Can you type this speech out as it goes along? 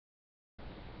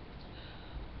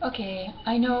Okay,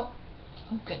 I know.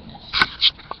 Oh, goodness.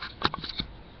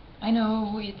 I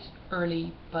know it's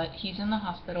early, but he's in the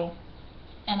hospital,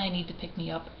 and I need to pick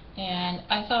me up. And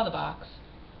I saw the box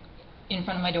in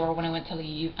front of my door when I went to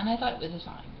leave, and I thought it was a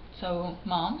sign. So,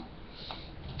 Mom,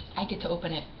 I get to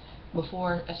open it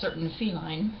before a certain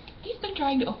feline. He's been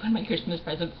trying to open my Christmas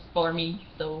presents for me,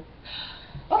 so.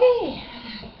 Okay,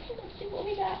 let's see what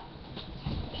we got.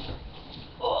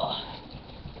 Oh.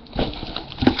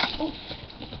 Oh.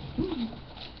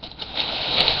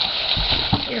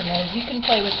 Here, Miz, you can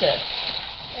play with this.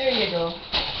 There you go.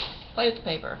 Play with the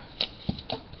paper.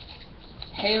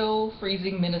 Hail,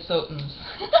 freezing Minnesotans.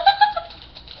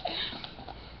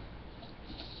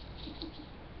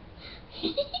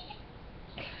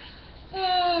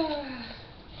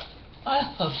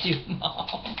 I love you,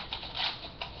 Mom.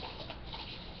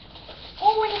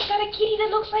 Oh, and it's got a kitty that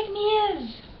looks like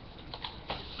Miz.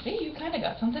 See, you kind of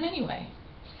got something anyway.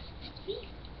 See?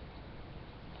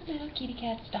 A little kitty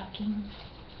cat stocking.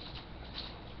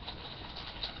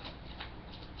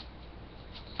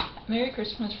 Merry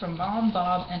Christmas from Mom,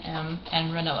 Bob, and Em,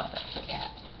 and Renoa. That's the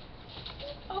cat.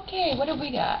 Okay, what have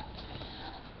we got?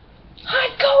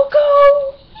 Hot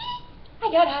cocoa!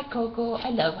 I got hot cocoa. I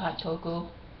love hot cocoa.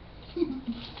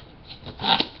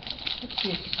 What's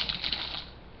this?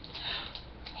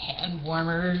 Hand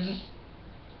warmers.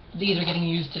 These are getting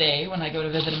used today when I go to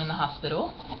visit him in the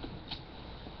hospital.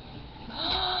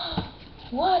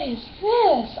 What is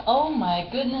this? Oh my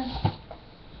goodness.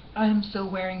 I'm so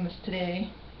wearing this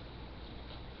today.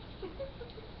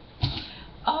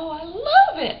 Oh, I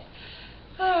love it!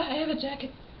 I have a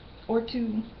jacket or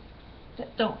two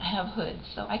that don't have hoods,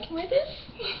 so I can wear this.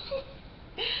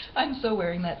 I'm so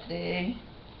wearing that today.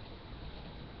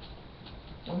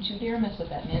 Don't you dare mess with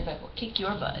that, Miz. I will kick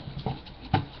your butt.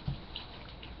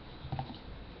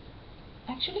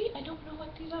 Actually, I don't know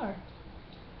what these are.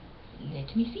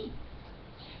 Let me see.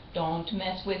 Don't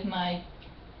mess with my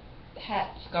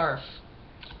hat scarf.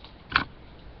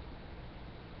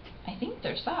 I think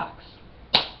they're socks.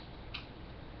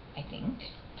 I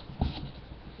think.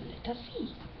 Let us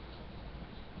see.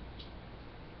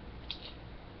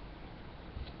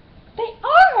 They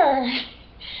are!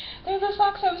 They're the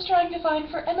socks I was trying to find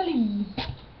for Emily.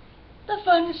 The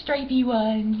fun stripy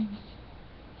ones.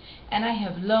 And I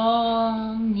have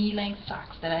long knee-length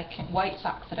socks that I can, white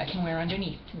socks that I can wear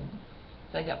underneath too.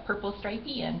 So I got purple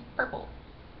stripy and purple.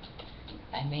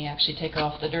 I may actually take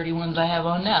off the dirty ones I have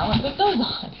on now and put those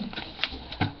on.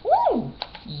 Woo!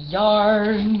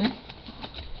 Yarn.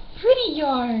 Pretty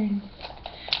yarn.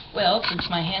 Well, since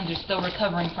my hands are still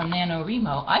recovering from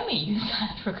NaNoWriMo, I may use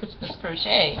that for Christmas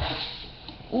crochet.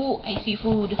 Ooh, icy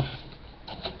food.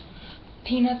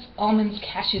 Peanuts, almonds,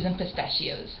 cashews, and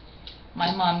pistachios.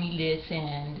 My mommy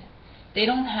listened. They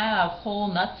don't have whole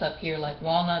nuts up here like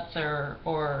walnuts or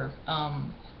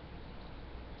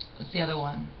what's the other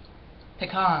one?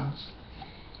 Pecans.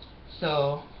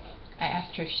 So I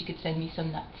asked her if she could send me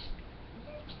some nuts.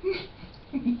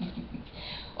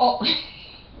 Oh,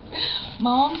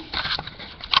 Mom,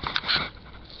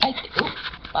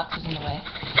 box is in the way.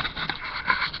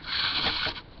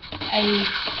 I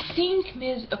think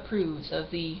Miz approves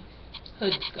of the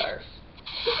hood scarf.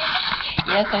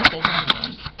 Yes, I said her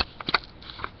name.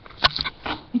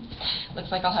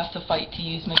 Looks like I'll have to fight to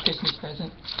use my Christmas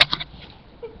present.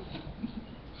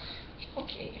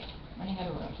 Okay, running out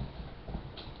of room.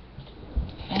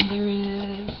 And there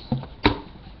is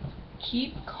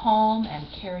Keep Calm and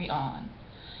Carry On.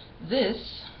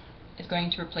 This is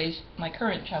going to replace my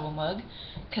current travel mug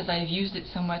because I've used it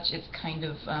so much it's kind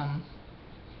of kind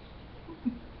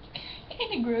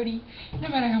of grody no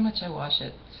matter how much I wash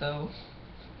it. So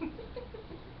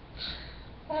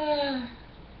yeah,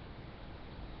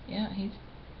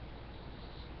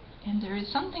 and there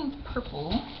is something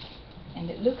purple and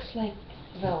it looks like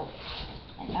velvet,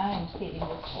 and I'm saving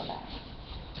this for last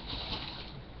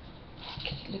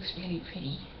because it looks really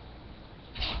pretty.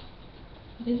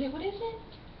 What is it? What is it?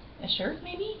 A shirt,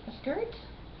 maybe? A skirt?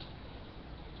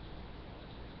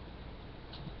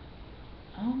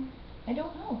 I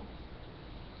don't know.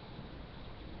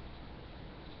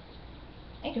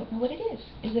 I don't know what it is.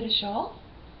 Is it a shawl?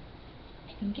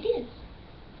 I think it is.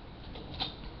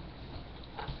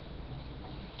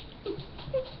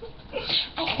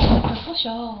 I got a purple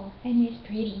shawl, and it's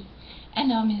pretty. And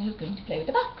now Miz is going to play with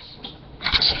the box.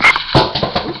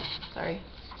 Oops, sorry.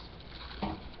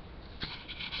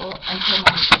 Well, until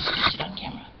Mom puts it on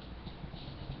camera.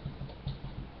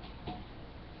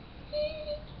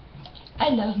 I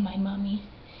love my mommy.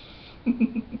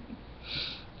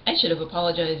 I should have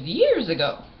apologized years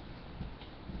ago.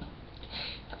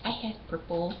 I had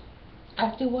purple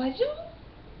at the wazoo.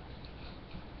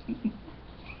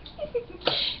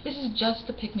 This is just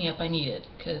the pick-me-up I needed,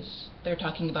 because they're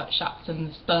talking about shots in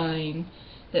the spine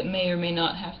that may or may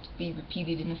not have to be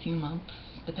repeated in a few months,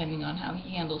 depending on how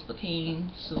he handles the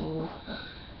pain, so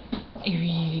I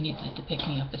really needed to pick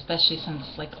me up, especially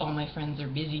since, like, all my friends are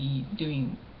busy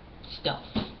doing stuff,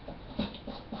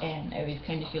 and I was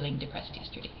kind of feeling depressed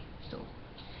yesterday, so...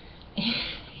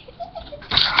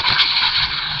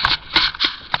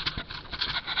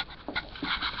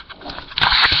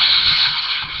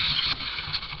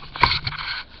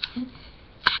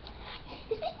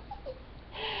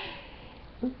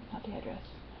 Oop, not the address.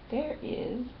 There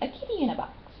is a kitty in a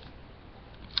box.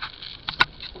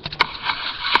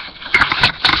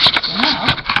 So now,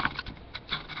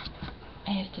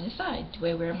 I have to decide, do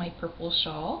I wear my purple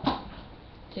shawl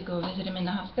to go visit him in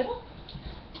the hospital?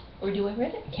 Or do I wear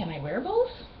it? Can I wear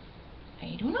both?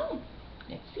 I don't know.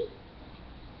 Let's see.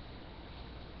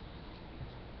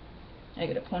 I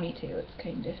got a ponytail, it's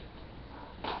kinda...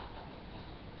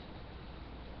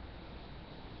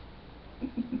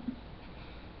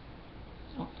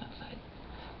 Oh, that side.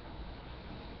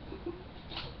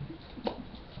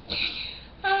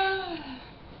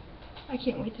 I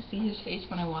can't wait to see his face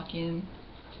when I walk in.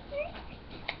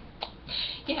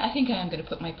 Yeah, I think I am going to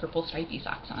put my purple stripy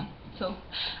socks on. So,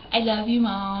 I love you,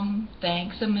 Mom.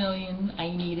 Thanks a million. I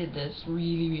needed this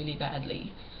really, really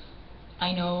badly.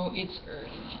 I know it's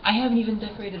early. I haven't even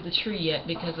decorated the tree yet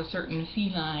because a certain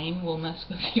feline will mess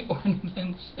with the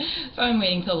ornaments. So I'm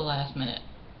waiting till the last minute.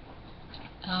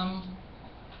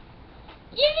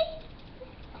 Yay!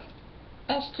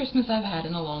 Best Christmas I've had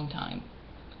in a long time.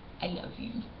 I love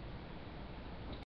you.